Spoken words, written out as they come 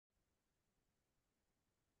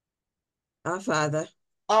Our Father,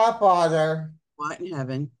 Our Father, who art in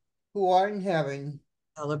heaven, who art in heaven,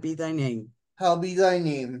 hallowed be thy name. hallowed be thy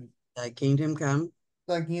name. Thy kingdom come,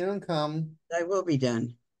 Thy kingdom come, thy will be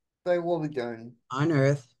done, thy will be done, on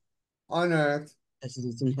earth on earth as it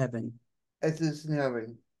is in heaven. as it is in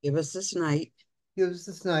heaven. Give us this night Give us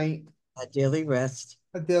this night our daily rest,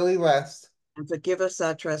 a daily rest, and forgive us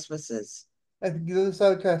our trespasses, and forgive us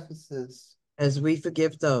our trespasses, as we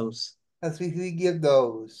forgive those as we forgive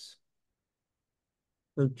those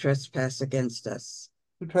who trespass against us.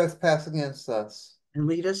 who trespass against us. And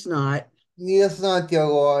lead us not Lead us not, dear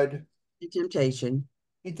Lord, into temptation,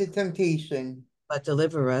 into temptation, but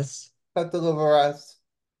deliver us but deliver us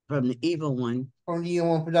from the evil one. from the evil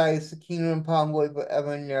one. For thy is the kingdom and power and glory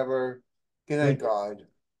forever and ever. Good night, Good. God.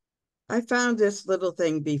 I found this little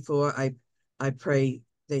thing before I pray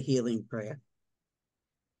the healing prayer.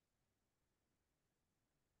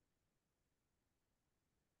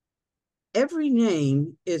 Every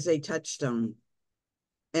name is a touchstone,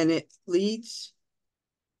 and it leads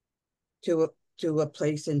to a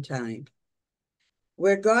place in time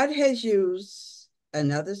where God has used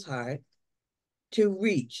another's heart to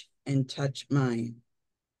reach and touch mine.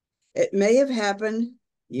 It may have happened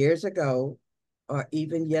years ago or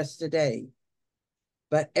even yesterday,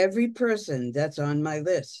 but every person that's on my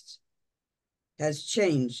list has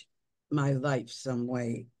changed my life some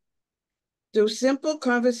way. Through simple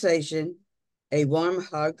conversation, a warm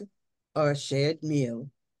hug, or a shared meal,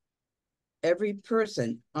 every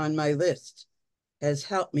person on my list has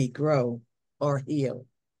helped me grow or heal,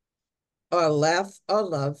 or laugh or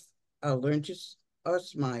love, or learn to or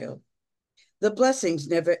smile. The blessings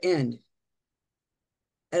never end.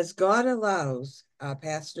 As God allows our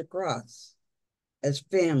paths to cross as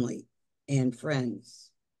family and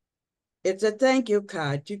friends. It's a thank you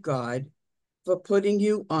card to God for putting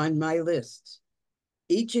you on my list.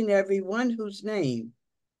 Each and every one whose name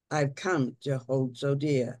I've come to hold so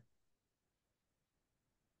dear.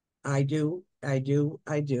 I do, I do,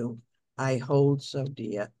 I do. I hold so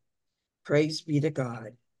dear. Praise be to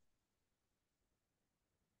God.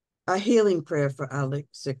 A healing prayer for our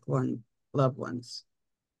loved ones.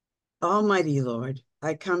 Almighty Lord,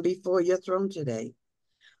 I come before your throne today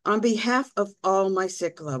on behalf of all my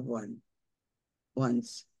sick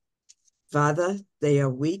ones. Father, they are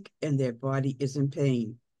weak and their body is in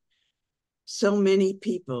pain. So many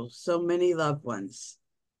people, so many loved ones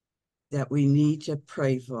that we need to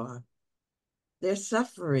pray for. They're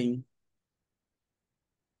suffering,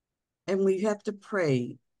 and we have to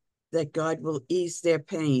pray that God will ease their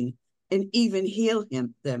pain and even heal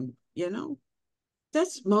them.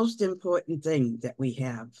 That's the most important thing that we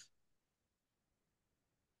have.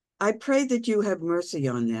 I pray that you have mercy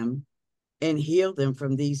on them and heal them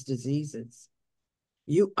from these diseases.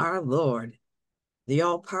 You are Lord, the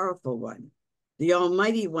all powerful one, the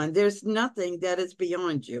almighty one. There's nothing that is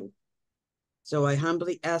beyond you. So I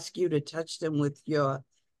humbly ask you to touch them with your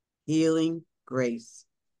healing grace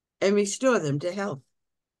and restore them to health.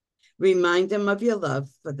 Remind them of your love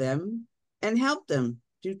for them and help them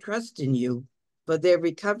to trust in you for their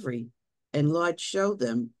recovery. And Lord, show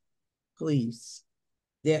them, please,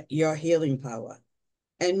 your healing power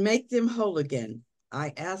and make them whole again.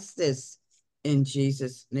 I ask this in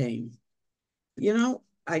Jesus' name.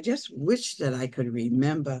 I just wish that I could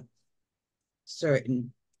remember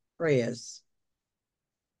certain prayers,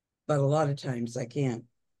 but a lot of times I can't.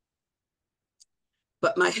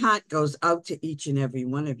 But my heart goes out to each and every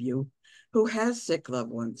one of you who has sick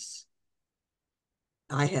loved ones.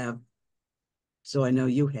 I have, so I know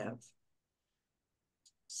you have.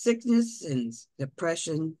 Sickness and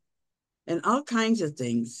depression and all kinds of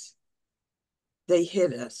things, they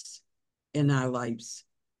hit us in our lives.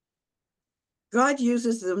 God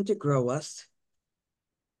uses them to grow us.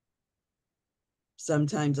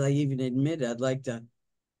 Sometimes I even admit I'd like to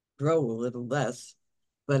grow a little less,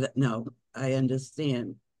 but no, I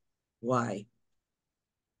understand why.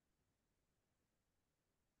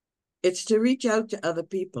 It's to reach out to other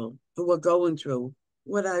people who are going through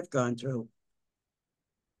what I've gone through.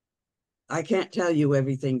 I can't tell you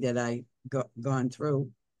everything that I've gone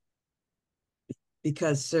through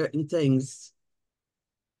because certain things,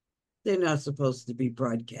 they're not supposed to be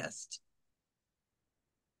broadcast.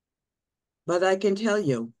 But I can tell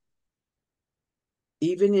you,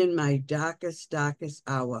 even in my darkest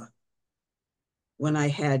hour, when I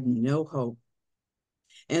had no hope,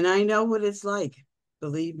 and I know what it's like,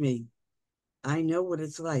 believe me, I know what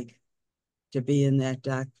it's like to be in that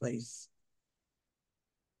dark place,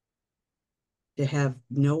 to have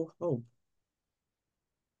no hope.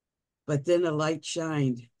 But then a light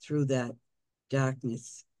shined through that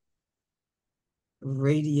darkness,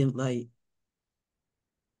 radiant light.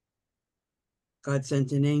 God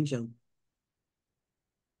sent an angel.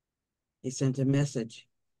 He sent a message.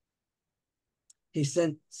 He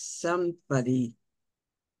sent somebody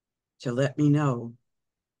to let me know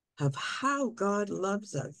of how God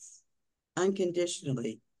loves us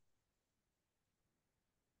unconditionally.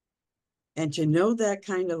 And to know that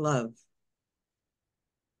kind of love,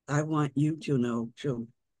 I want you to know too,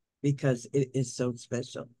 because it is so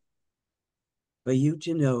special for you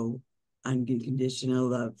to know unconditional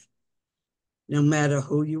love, no matter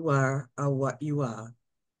who you are or what you are,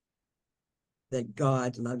 that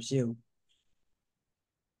God loves you.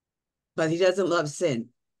 But he doesn't love sin.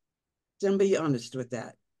 Don't be honest with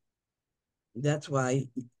that. That's why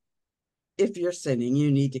if you're sinning,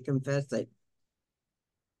 you need to confess it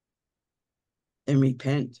and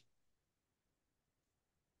repent.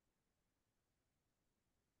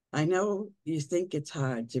 I know you think it's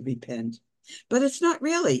hard to repent, but it's not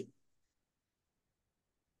really.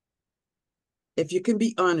 If you can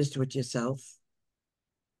be honest with yourself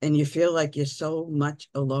and you feel like you're so much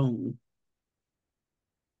alone,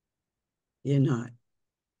 you're not.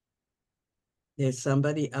 There's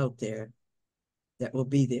somebody out there that will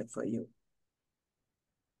be there for you.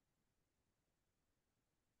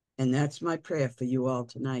 And that's my prayer for you all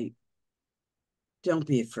tonight. Don't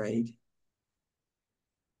be afraid.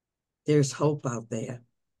 There's hope out there.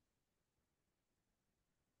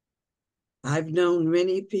 I've known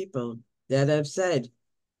many people that have said,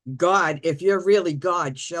 God, if you're really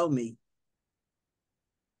God, show me.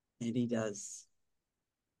 And he does.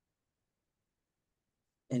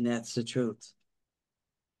 And that's the truth.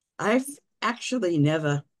 I've actually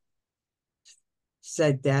never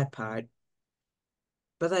said that part,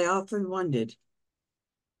 but I often wondered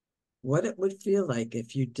what it would feel like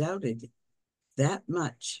if you doubted that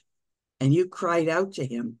much and you cried out to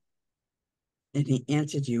him and he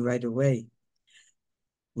answered you right away.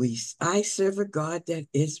 I serve a God that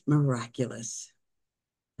is miraculous.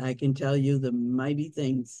 I can tell you the mighty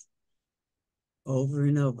things over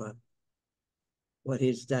and over what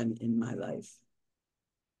he's done in my life.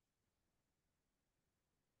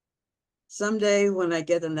 Someday when I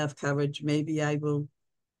get enough courage, maybe I will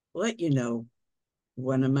let you know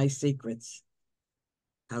one of my secrets,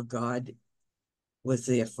 how God was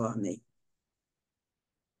there for me.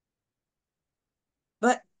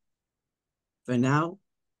 But for now,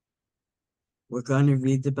 we're going to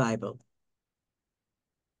read the Bible.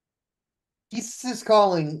 Jesus is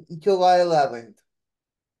Calling, July 11th.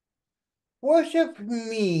 Worship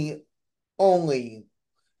me only.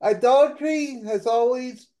 Idolatry has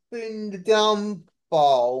always been the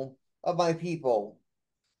downfall of my people.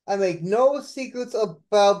 I make no secrets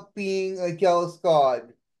about being a jealous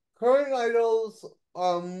God. Current idols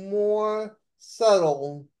are more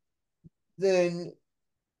subtle than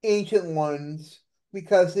ancient ones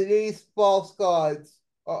because today's false gods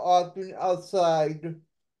are often outside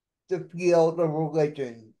the field of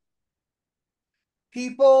religion.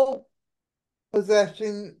 People,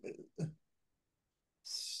 possession,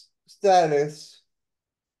 status,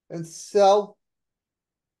 and self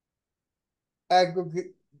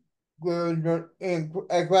aggrandizement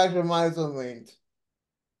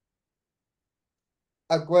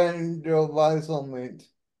aggrandizement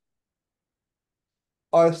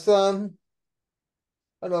are some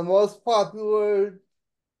of the most popular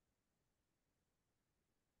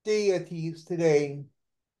deities today.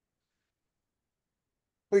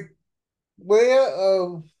 Beware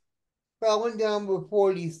of bowing down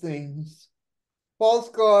before these things. False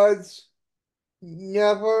gods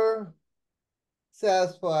never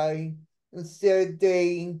satisfy. Instead,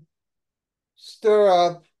 they stir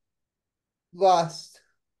up lust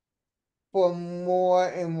for more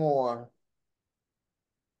and more.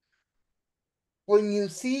 When you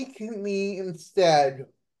seek me instead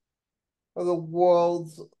of the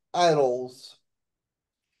world's idols,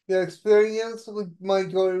 your experience with my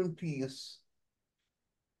joy and peace,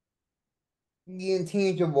 the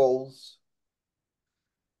intangibles,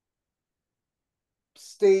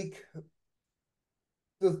 stake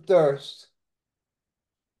the thirst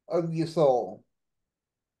of your soul.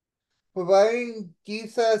 Providing deep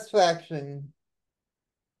satisfaction,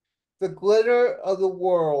 the glitter of the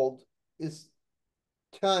world is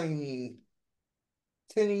tiny,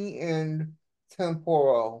 tinny, and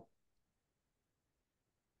temporal.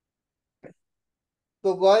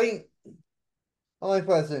 The light of my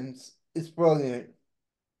presence is brilliant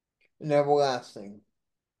and everlasting.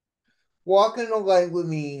 Walk in the light with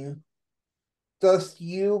me, thus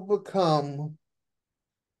you become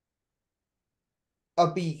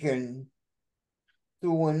a beacon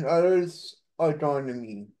to when others are drawn to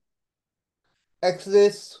me.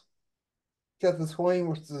 Exodus chapter 20,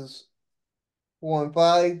 verses 4 and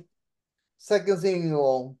 5. 2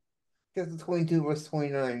 Samuel, chapter 22, verse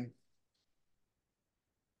 29.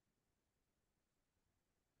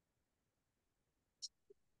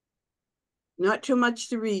 Not too much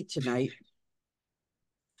to read tonight.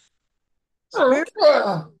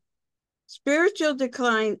 Spiritual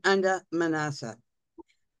decline under Manasseh.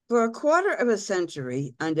 For a quarter of a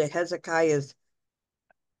century under Hezekiah's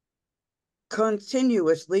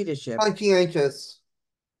conscientious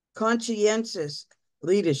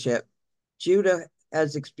leadership, Judah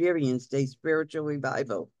has experienced a spiritual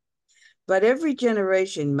revival. But every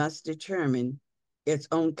generation must determine its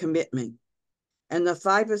own commitment. And the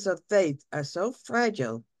fibers of faith are so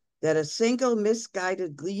fragile that a single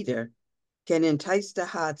misguided leader can entice the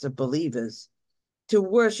hearts of believers to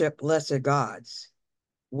worship lesser gods.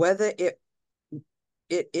 Whether it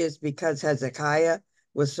is because Hezekiah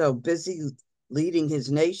was so busy leading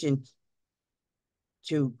his nation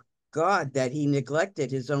to God that he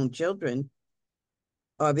neglected his own children,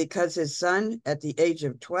 or because his son at the age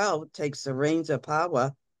of 12 takes the reins of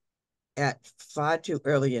power at far too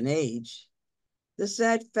early an age. The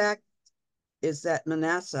sad fact is that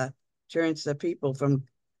Manasseh turns the people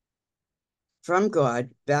from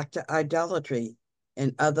God back to idolatry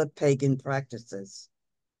and other pagan practices.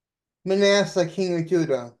 Manasseh, king of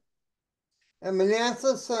Judah. And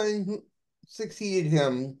Manasseh's son succeeded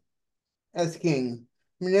him as king.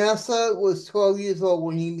 Manasseh was 12 years old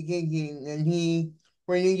when he became king, and he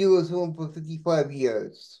reigned in Jerusalem for 55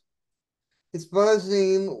 years. His mother's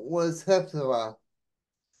name was Hephzibah.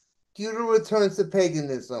 Judah returns to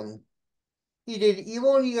paganism. He did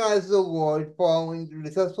evil in the eyes of the Lord, following the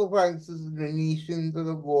detestable practices of the nations of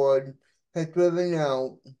the Lord had driven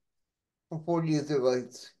out before the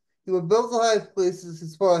Israelites. He would build the high places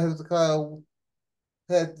his father Hezekiah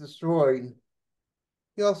had destroyed.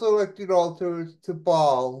 He also erected altars to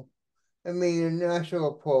Baal and made a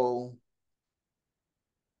national pole,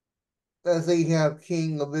 as Ahab,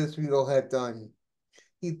 king of Israel, had done.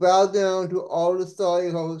 He bowed down to all the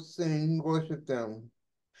starry hosts and worshipped them.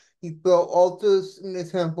 He built altars in the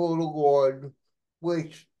temple of the Lord,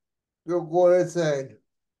 which the Lord had said,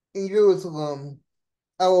 "In Jerusalem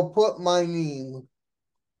I will put my name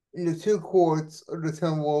in the two courts of the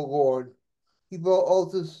temple of the Lord." He built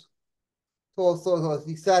altars to all sorts.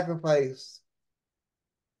 He sacrificed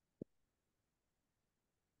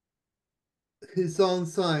his own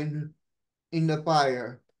son in the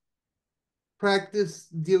fire,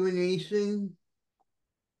 practiced divination,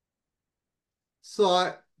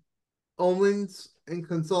 sought omens, and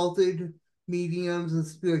consulted mediums and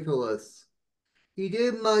spiritualists. He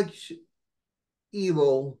did much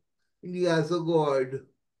evil in the eyes of the Lord,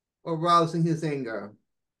 arousing his anger.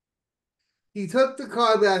 He took the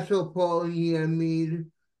carved astral pole he had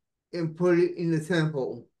made and put it in the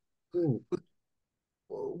temple,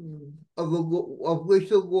 of which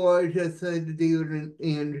the Lord had said to David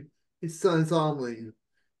and his son Solomon,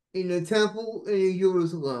 "In the temple in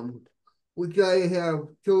Jerusalem, which I have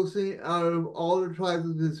chosen out of all the tribes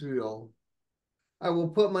of Israel, I will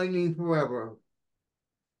put my name forever.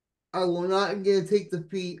 I will not again take the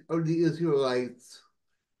feet of the Israelites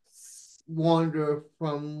wander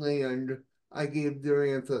from land I gave their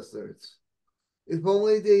ancestors. If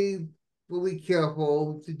only they will be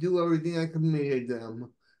careful to do everything I commanded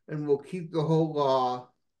them, and will keep the whole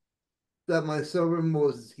law that my servant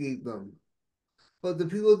Moses gave them." But the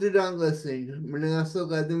people did not listen. Manasseh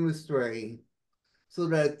led them astray, so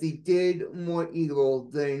that they did more evil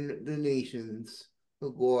than the nations the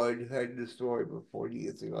Lord had destroyed before the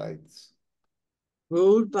Israelites.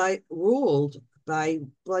 Ruled by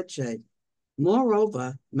bloodshed.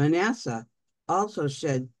 Moreover, Manasseh also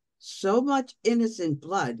shed so much innocent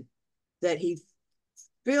blood that he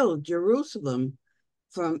filled Jerusalem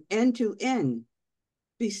from end to end,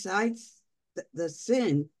 besides the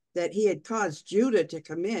sin that he had caused Judah to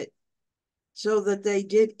commit, so that they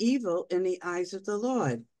did evil in the eyes of the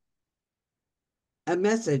Lord. A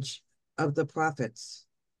message of the prophets.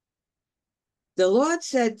 The Lord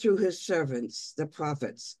said through his servants, the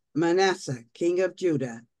prophets, "Manasseh, king of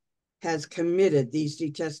Judah, has committed these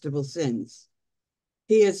detestable sins.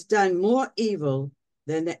 He has done more evil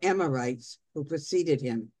than the Amorites who preceded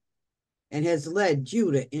him, and has led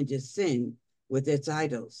Judah into sin with its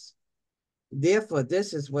idols. Therefore,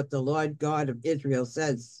 this is what the Lord God of Israel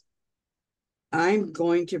says: I'm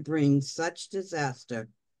going to bring such disaster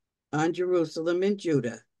on Jerusalem and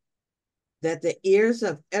Judah that the ears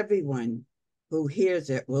of everyone who hears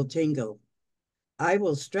it will tingle. I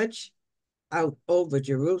will stretch out over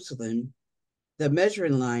Jerusalem the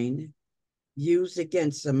measuring line used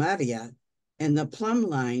against Samaria and the plumb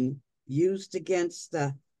line used against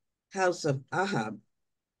the house of Ahab,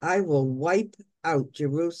 I will wipe out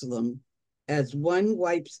Jerusalem as one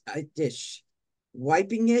wipes a dish,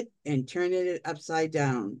 wiping it and turning it upside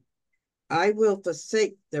down. I will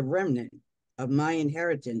forsake the remnant of my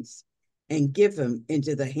inheritance and give them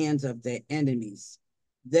into the hands of their enemies.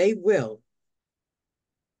 They will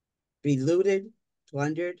be looted,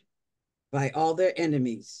 plundered by all their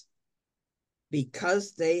enemies,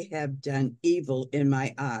 because they have done evil in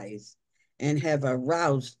my eyes and have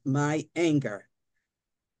aroused my anger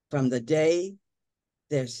from the day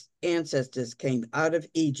their ancestors came out of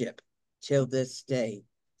Egypt till this day.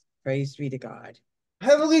 Praise be to God.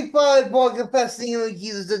 Heavenly Father, Lord, confess the name of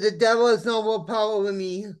Jesus that the devil has no more power over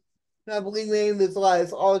me. And I believe in any of his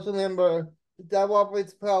lies. Always remember, the devil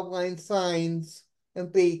operates power blind signs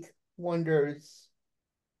and fake wonders.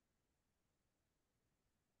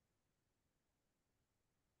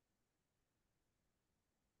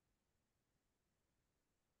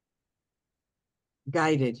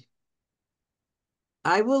 Guided.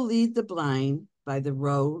 I will lead the blind by the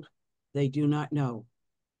road they do not know,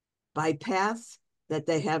 by paths that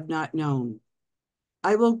they have not known.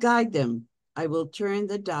 I will guide them. I will turn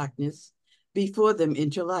the darkness before them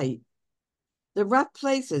into light, the rough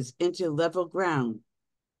places into level ground.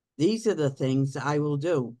 These are the things I will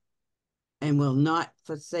do and will not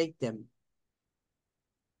forsake them.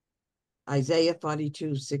 Isaiah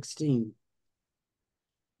 42:16.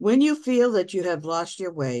 When you feel that you have lost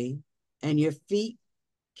your way and your feet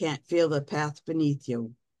can't feel the path beneath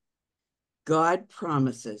you, God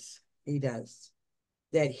promises, he does,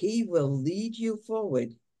 that he will lead you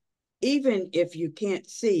forward, even if you can't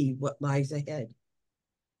see what lies ahead.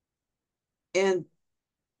 And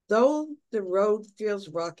though the road feels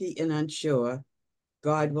rocky and unsure,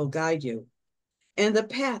 God will guide you. And the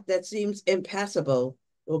path that seems impassable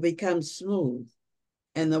will become smooth,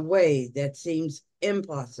 and the way that seems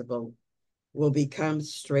impossible will become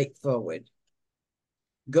straightforward.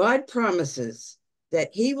 God promises that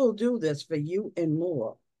he will do this for you and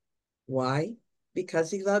more. Why?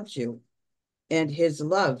 Because he loves you, and his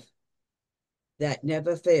love that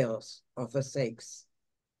never fails or forsakes.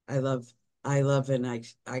 I love, and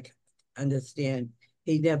I understand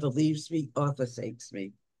he never leaves me or forsakes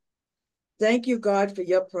me. Thank you, God, for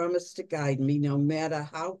your promise to guide me, no matter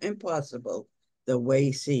how impossible the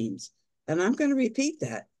way seems. And I'm going to repeat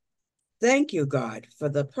that. Thank you, God, for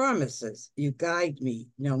the promises you guide me,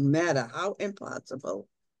 no matter how impossible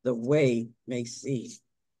the way may seem.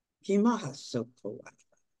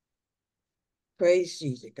 Praise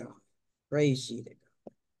ye to God. Praise ye to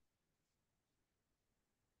God.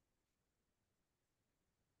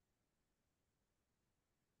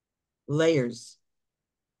 Layers,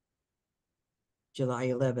 July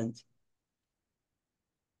 11th.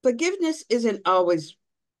 Forgiveness isn't always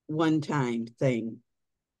one-time thing.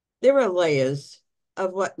 There are layers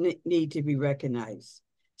of what need to be recognized.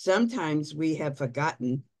 Sometimes we have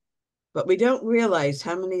forgotten, but we don't realize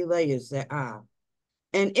how many layers there are.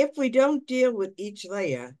 And if we don't deal with each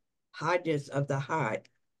layer, hardness of the heart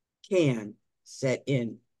can set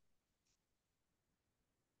in.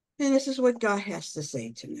 And this is what God has to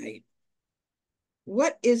say tonight.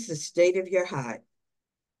 What is the state of your heart?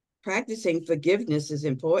 Practicing forgiveness is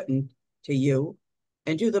important to you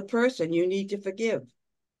and to the person you need to forgive.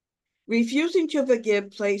 Refusing to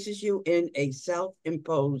forgive places you in a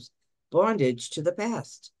self-imposed bondage to the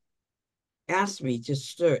past. Ask me to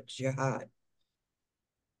search your heart.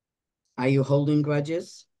 Are you holding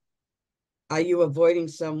grudges? Are you avoiding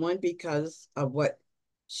someone because of what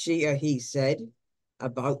she or he said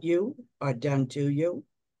about you or done to you?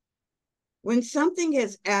 When someone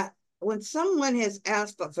has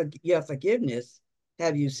asked for your forgiveness,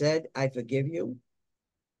 have you said, I forgive you?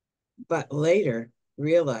 But later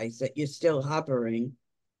realize that you're still harboring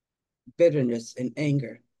bitterness and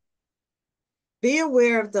anger. Be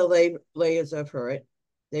aware of the layers of hurt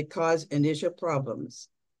that cause initial problems.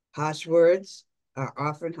 Harsh words are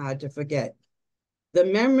often hard to forget. The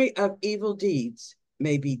memory of evil deeds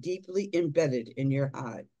may be deeply embedded in your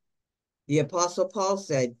heart. The Apostle Paul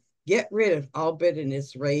said, get rid of all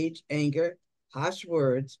bitterness, rage, anger, harsh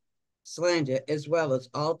words, slander, as well as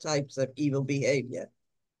all types of evil behavior.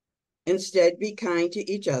 Instead, be kind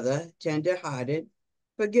to each other, tender-hearted,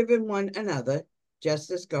 forgiving one another, just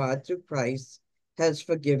as God, through Christ, has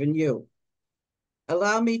forgiven you.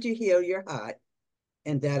 Allow me to heal your heart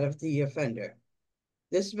and that of the offender.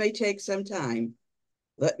 This may take some time.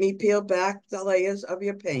 Let me peel back the layers of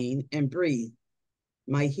your pain and breathe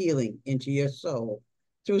my healing into your soul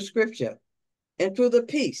through scripture and through the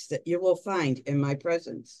peace that you will find in my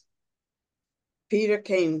presence. Peter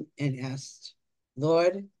came and asked,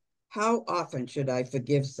 Lord, How often should I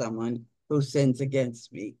forgive someone who sins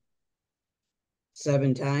against me?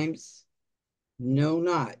 7 times? No,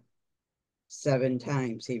 not 7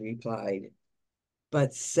 times, he replied,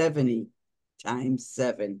 but 70 times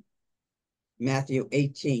 7. Matthew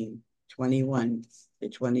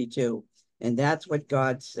 18:21-22. And that's what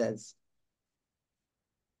God says.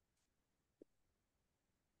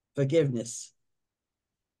 Forgiveness.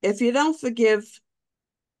 If you don't forgive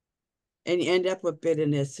and you end up with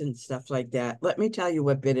bitterness and stuff like that, let me tell you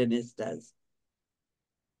what bitterness does.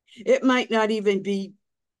 It might not even be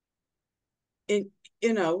in,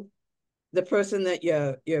 you know, the person that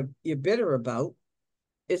you're bitter about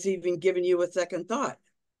is even giving you a second thought.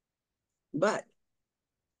 But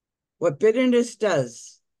what bitterness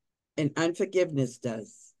does and unforgiveness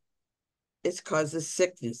does is causes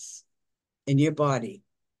sickness in your body.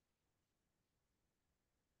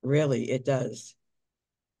 Really, it does.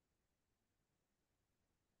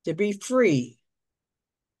 To be free,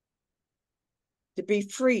 to be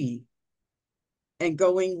free and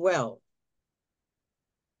going well.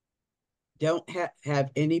 Don't have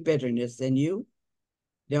any bitterness in you.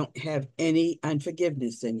 Don't have any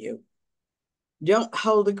unforgiveness in you. Don't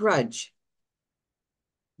hold a grudge.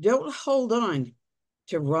 Don't hold on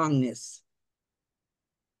to wrongness.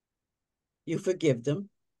 You forgive them,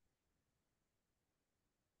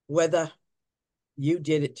 whether you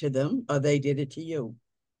did it to them or they did it to you,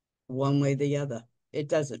 one way or the other. It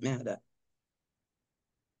doesn't matter.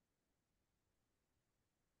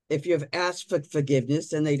 If you've asked for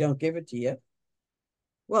forgiveness and they don't give it to you,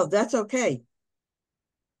 well, that's okay,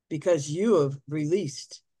 because you have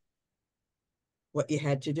released what you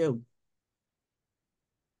had to do.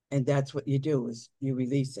 And that's what you do, is you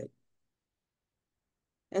release it.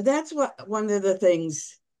 And that's what one of the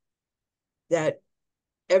things that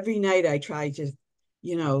every night I try to,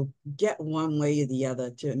 get one way or the other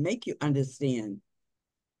to make you understand.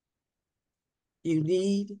 You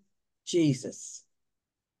need Jesus.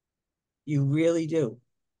 You really do.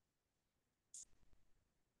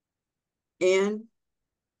 And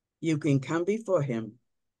you can come before him.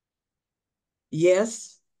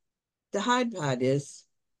 Yes, the hard part is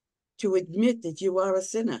to admit that you are a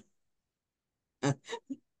sinner.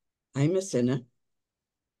 I'm a sinner.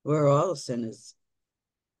 We're all sinners.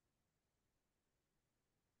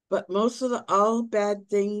 But most of the all bad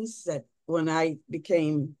things that when I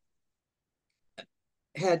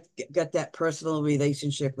got that personal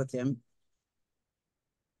relationship with him,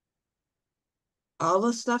 all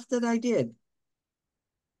the stuff that I did,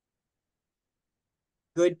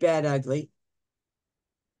 good, bad, ugly,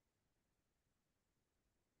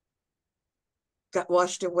 got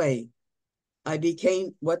washed away. I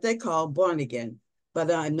became what they call born again,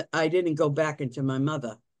 but I didn't go back into my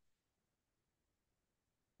mother.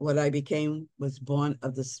 What I became was born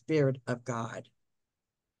of the Spirit of God.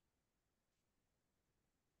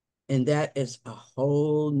 And that is a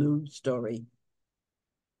whole new story.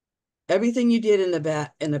 Everything you did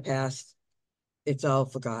in the past, it's all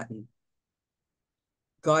forgotten.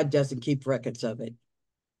 God doesn't keep records of it.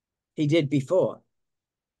 He did before.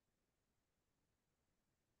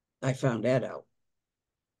 I found that out.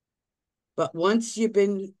 But once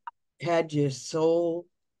had your soul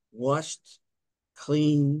washed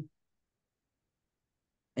clean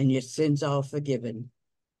and your sins all forgiven,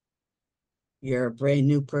 you're a brand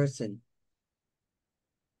new person.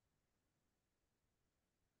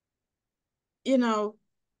 You know,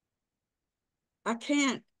 I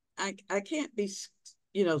can't I can't be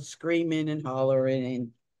screaming and hollering,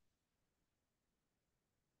 and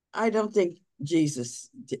I don't think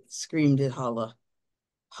Jesus screamed and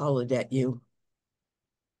hollered at you.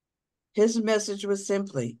 His message was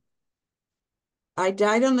simply, I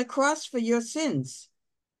died on the cross for your sins,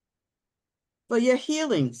 for your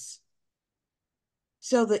healings,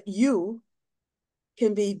 so that you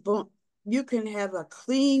can be born, you can have a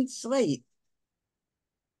clean slate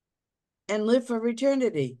and live for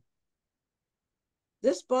eternity.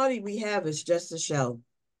 This body we have is just a shell.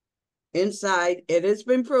 Inside, it has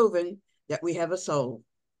been proven that we have a soul.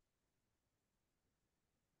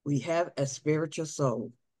 We have a spiritual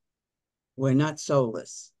soul. We're not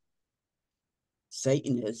soulless.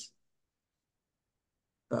 Satan is,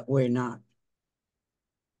 but we're not.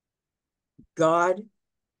 God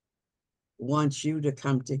wants you to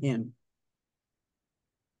come to him.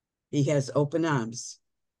 He has open arms.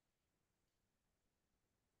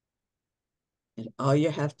 And all you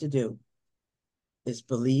have to do is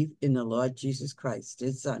believe in the Lord Jesus Christ,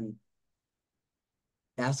 his son.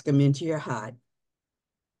 Ask him into your heart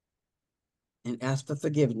and ask for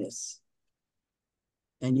forgiveness.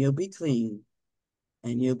 And you'll be clean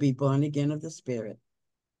and you'll be born again of the Spirit.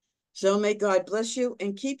 So may God bless you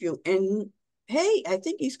and keep you. And hey, I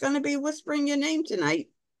think he's going to be whispering your name tonight.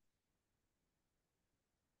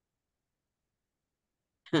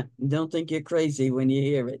 Don't think you're crazy when you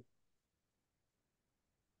hear it.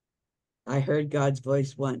 I heard God's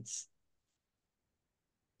voice once,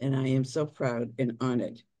 and I am so proud and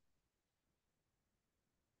honored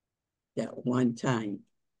that one time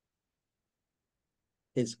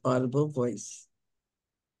his audible voice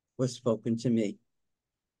was spoken to me.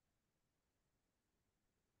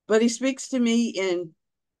 But he speaks to me in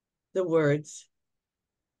the words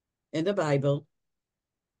in the Bible.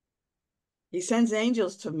 He sends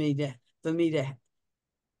angels to me for me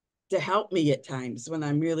to help me at times when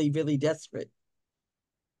I'm really, really desperate.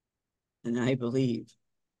 And I believe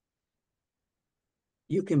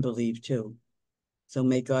you can believe too. So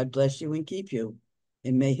may God bless you and keep you,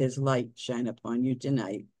 and may his light shine upon you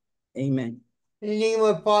tonight. Amen. In the name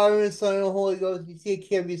of the Father, and the Son, and the Holy Ghost, you take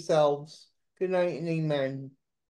care of yourselves. Good night and amen.